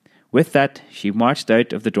 With that, she marched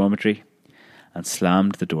out of the dormitory and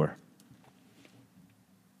slammed the door.